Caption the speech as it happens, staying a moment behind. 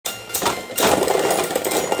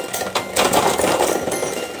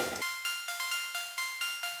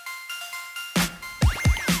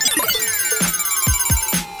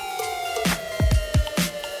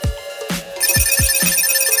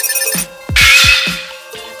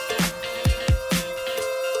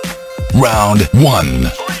Round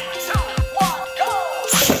 1.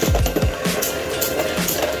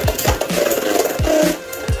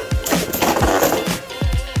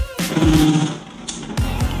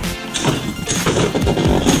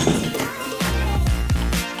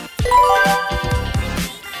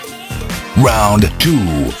 Round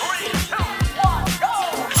 2.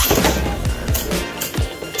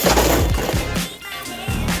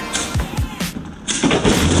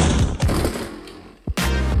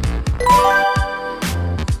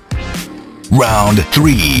 Round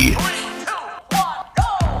 3.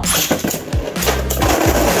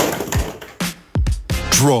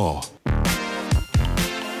 Draw.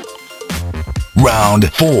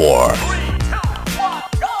 Round 4.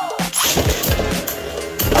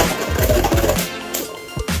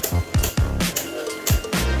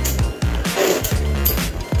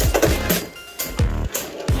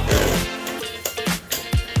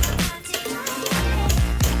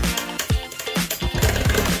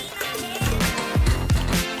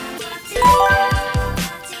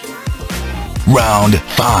 Round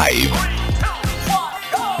 5.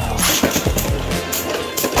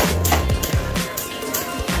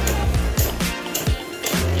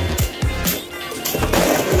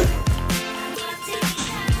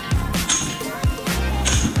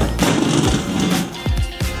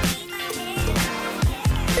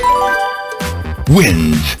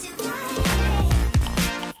 Wins.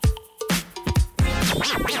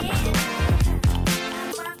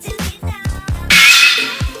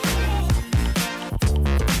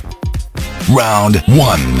 Round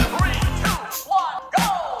 1.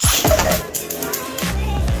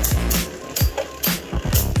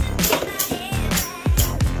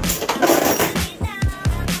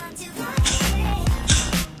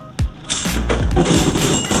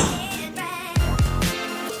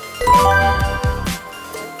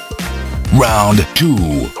 Round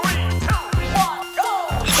 2.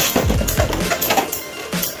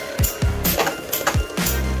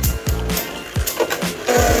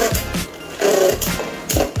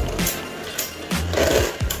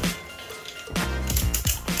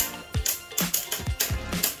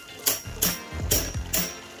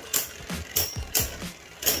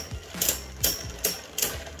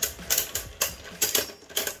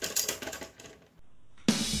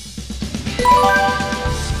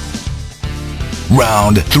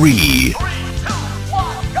 Round 3.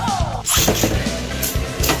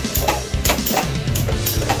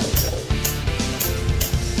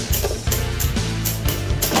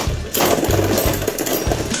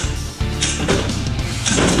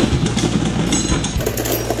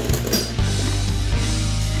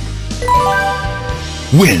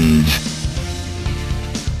 Wins.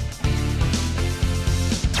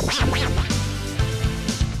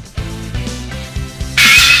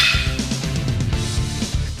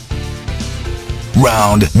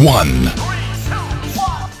 Round 1.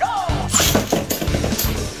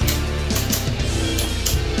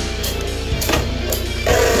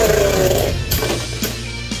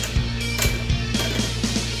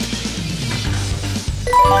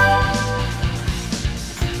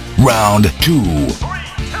 Round 2.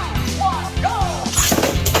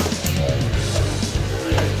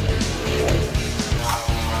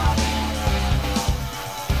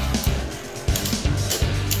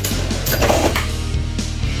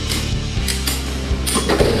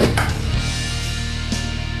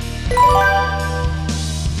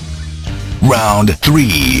 Round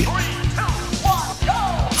 3.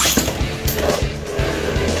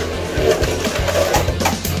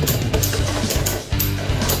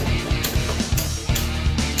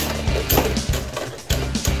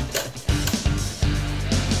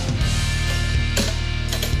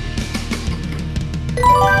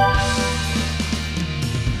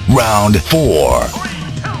 Round 4.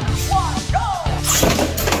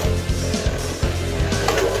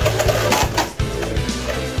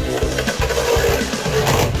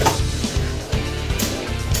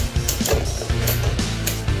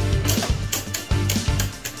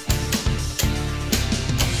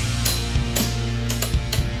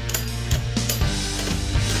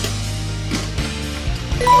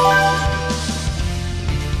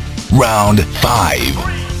 Round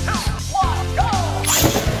 5.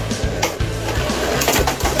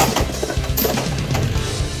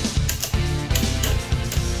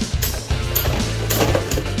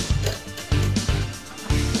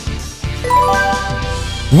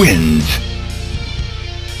 Wins.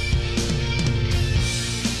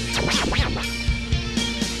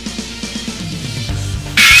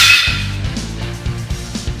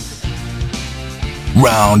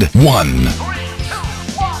 Round 1.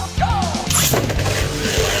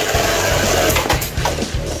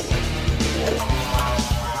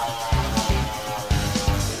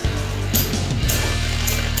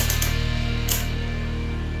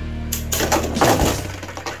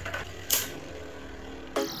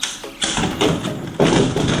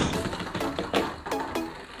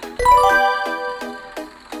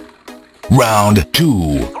 Round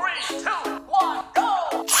 2. 3, 2, 1, go!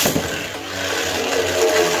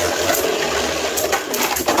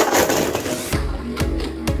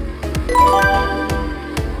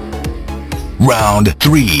 Round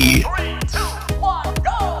 3. 3, 2, 1,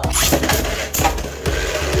 go!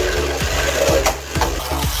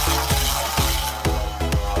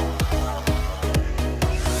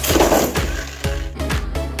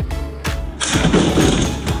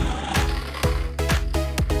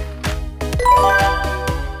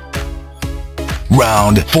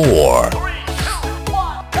 Round 4. 3, 2,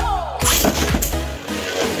 1, go!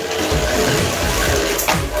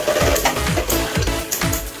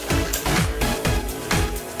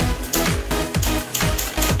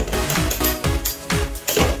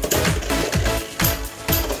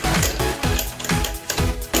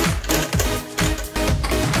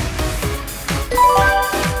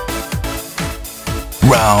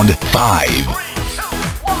 Round 5. 3, 2,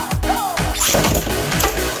 1, go!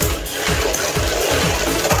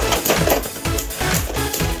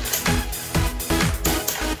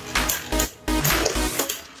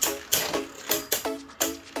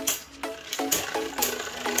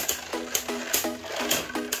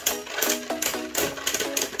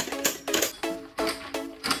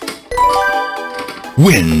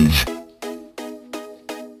 Wins.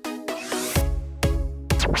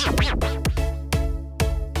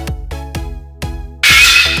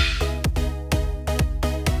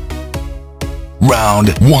 Round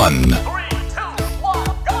 1. 3, 2, 1,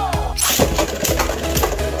 go!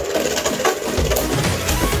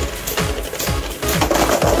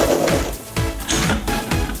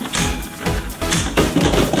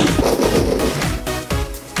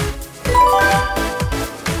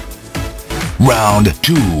 Round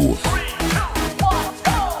 2. 3, 2, 1,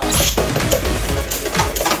 go!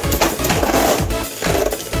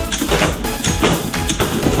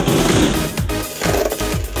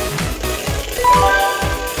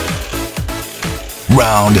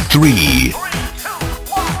 Round 3. 3, 2,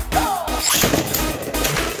 1, go!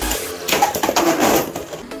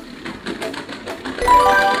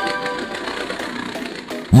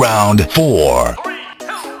 Round 4. 3, 2,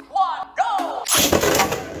 1, go!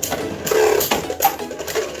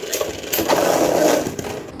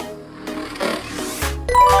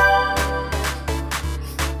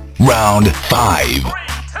 Round 5. 3,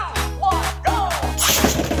 2, 1, go!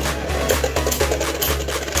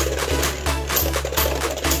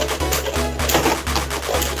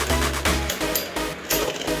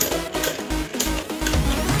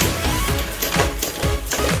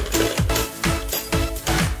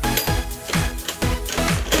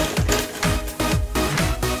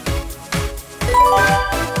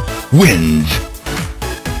 Wins.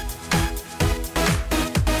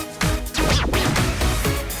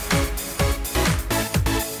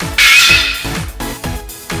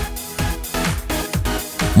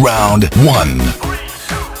 Round 1. 3,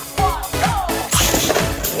 2, 1, go!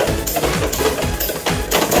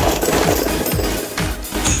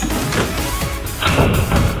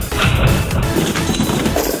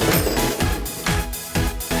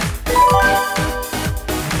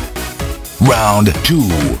 Round 2.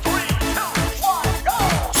 3, 2, 1, go!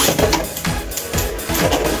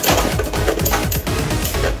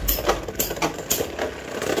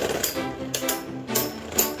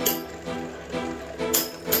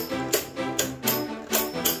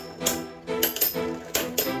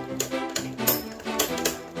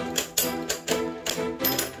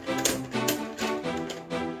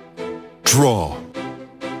 Draw.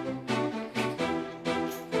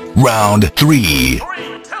 Round 3.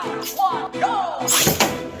 3, 2, 1, go!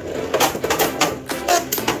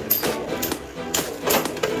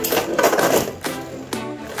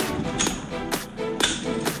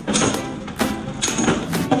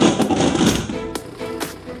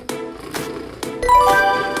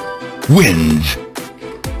 Wins.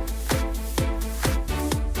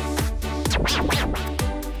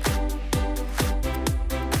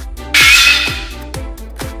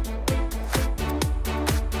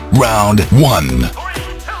 Round 1. 3,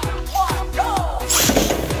 2, 1, go!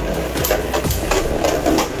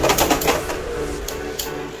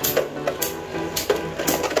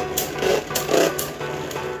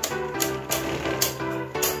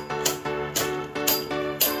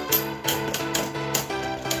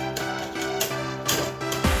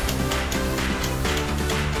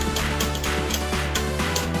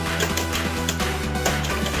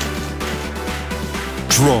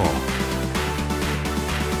 Draw.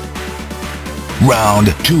 Round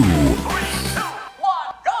 2. 3, 2,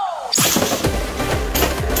 1, go!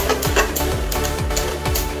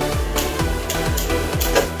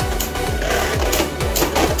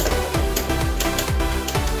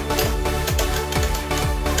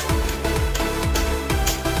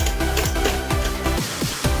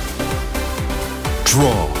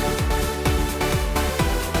 Draw.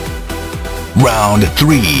 Round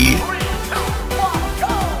 3.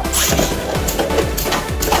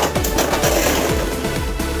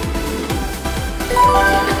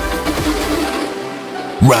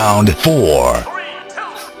 Round 4.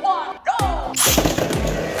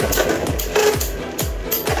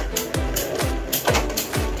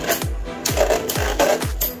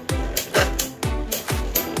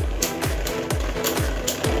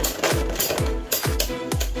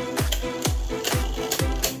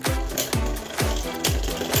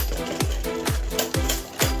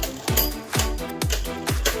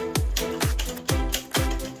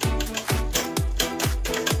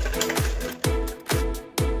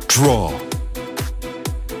 Draw.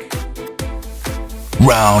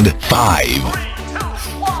 Round 5.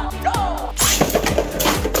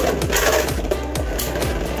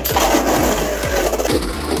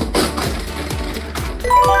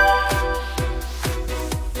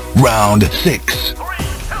 Round 6.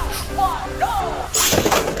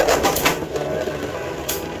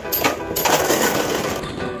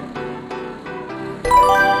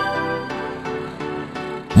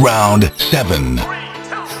 Round 7.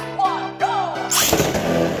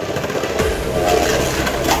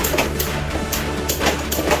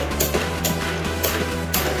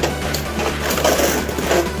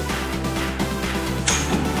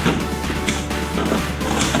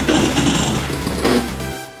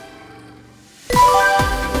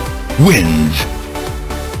 Wins.